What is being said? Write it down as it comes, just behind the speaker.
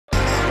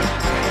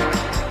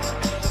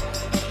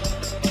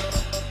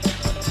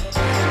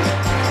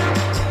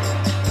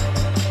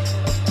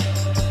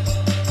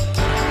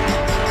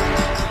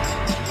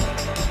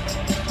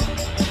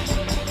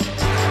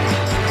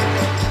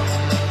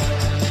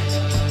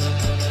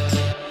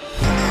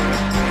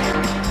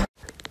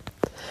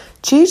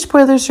Exchange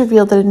spoilers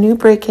reveal that a new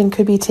break-in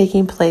could be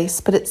taking place,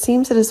 but it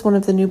seems that as one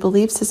of the new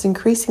beliefs is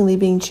increasingly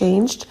being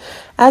changed,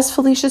 as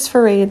Felicia's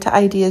foray into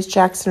ideas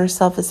Jackson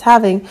herself is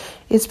having,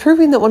 is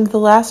proving that one of the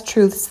last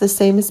truths is the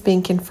same as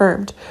being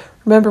confirmed.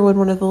 Remember when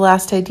one of the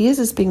last ideas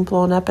is being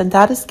blown up, and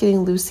that is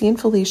getting Lucy and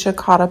Felicia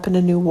caught up in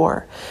a new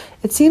war.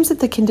 It seems that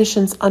the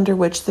conditions under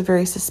which the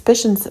very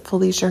suspicions that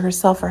Felicia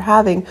herself are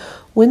having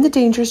when the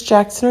dangers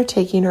Jackson are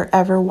taking are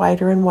ever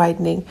wider and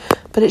widening.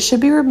 But it should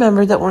be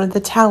remembered that one of the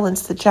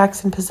talents that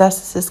Jackson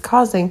possesses is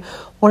causing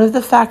one of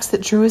the facts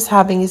that Drew is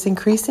having is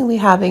increasingly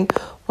having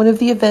one of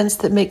the events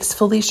that makes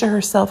Felicia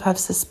herself have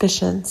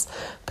suspicions.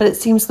 But it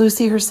seems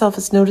Lucy herself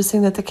is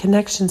noticing that the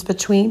connections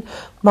between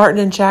Martin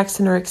and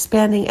Jackson are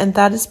expanding, and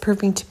that is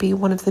proving to be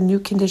one of the new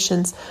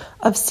conditions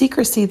of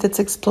secrecy that's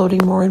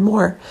exploding more and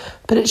more.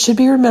 But it should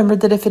be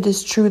remembered that if it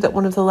is true that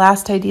one of the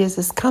last ideas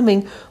is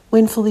coming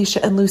when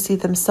Felicia and Lucy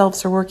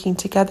themselves are working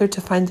together to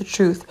find the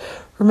truth,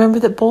 remember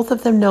that both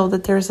of them know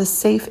that there is a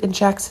safe in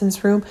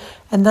Jackson's room,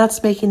 and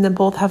that's making them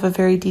both have a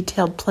very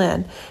detailed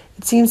plan.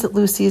 It seems that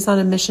Lucy is on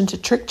a mission to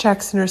trick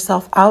Jackson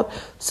herself out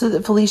so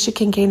that Felicia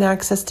can gain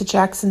access to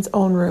Jackson's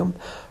own room.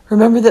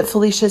 Remember that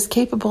Felicia is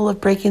capable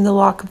of breaking the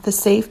lock of the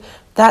safe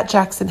that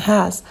Jackson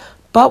has.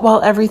 But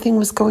while everything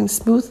was going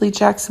smoothly,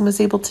 Jackson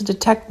was able to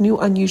detect new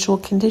unusual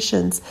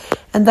conditions,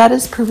 and that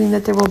is proving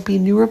that there will be a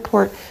new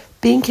report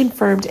being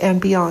confirmed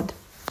and beyond.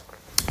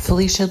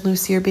 Felicia and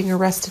Lucy are being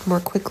arrested more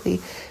quickly.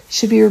 It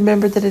should be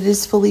remembered that it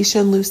is Felicia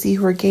and Lucy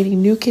who are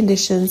gaining new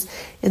conditions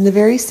in the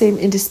very same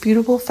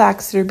indisputable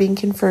facts that are being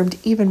confirmed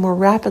even more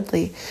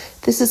rapidly.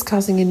 This is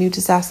causing a new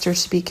disaster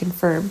to be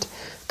confirmed.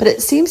 But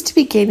it seems to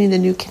be gaining the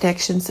new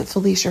connections that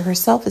Felicia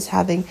herself is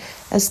having,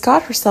 as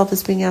Scott herself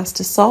is being asked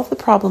to solve the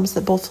problems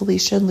that both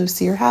Felicia and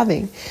Lucy are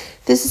having.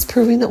 This is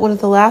proving that one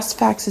of the last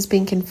facts is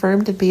being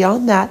confirmed, and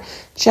beyond that,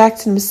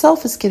 Jackson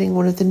himself is getting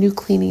one of the new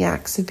cleaning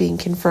acts of being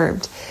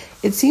confirmed.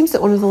 It seems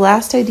that one of the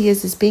last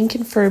ideas is being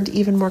confirmed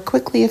even more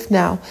quickly if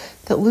now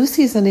that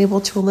Lucy is unable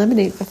to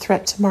eliminate the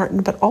threat to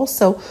Martin, but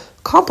also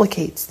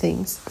complicates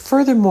things.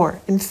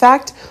 Furthermore, in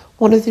fact,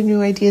 one of the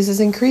new ideas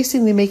is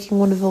increasingly making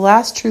one of the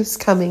last truths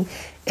coming,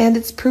 and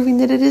it's proving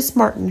that it is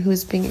Martin who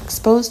is being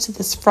exposed to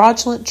this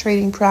fraudulent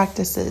trading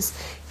practices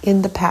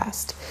in the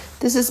past.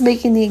 This is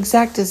making the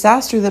exact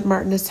disaster that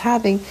Martin is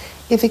having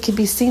if it can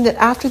be seen that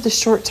after the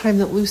short time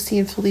that Lucy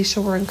and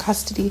Felicia were in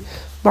custody,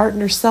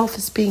 Martin herself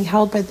is being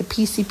held by the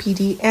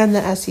PCPD and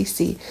the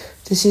SEC,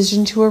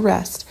 decision to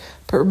arrest.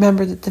 But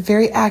remember that the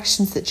very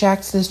actions that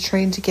Jackson is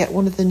trying to get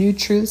one of the new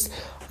truths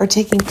are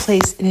taking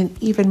place in an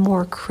even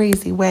more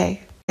crazy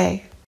way.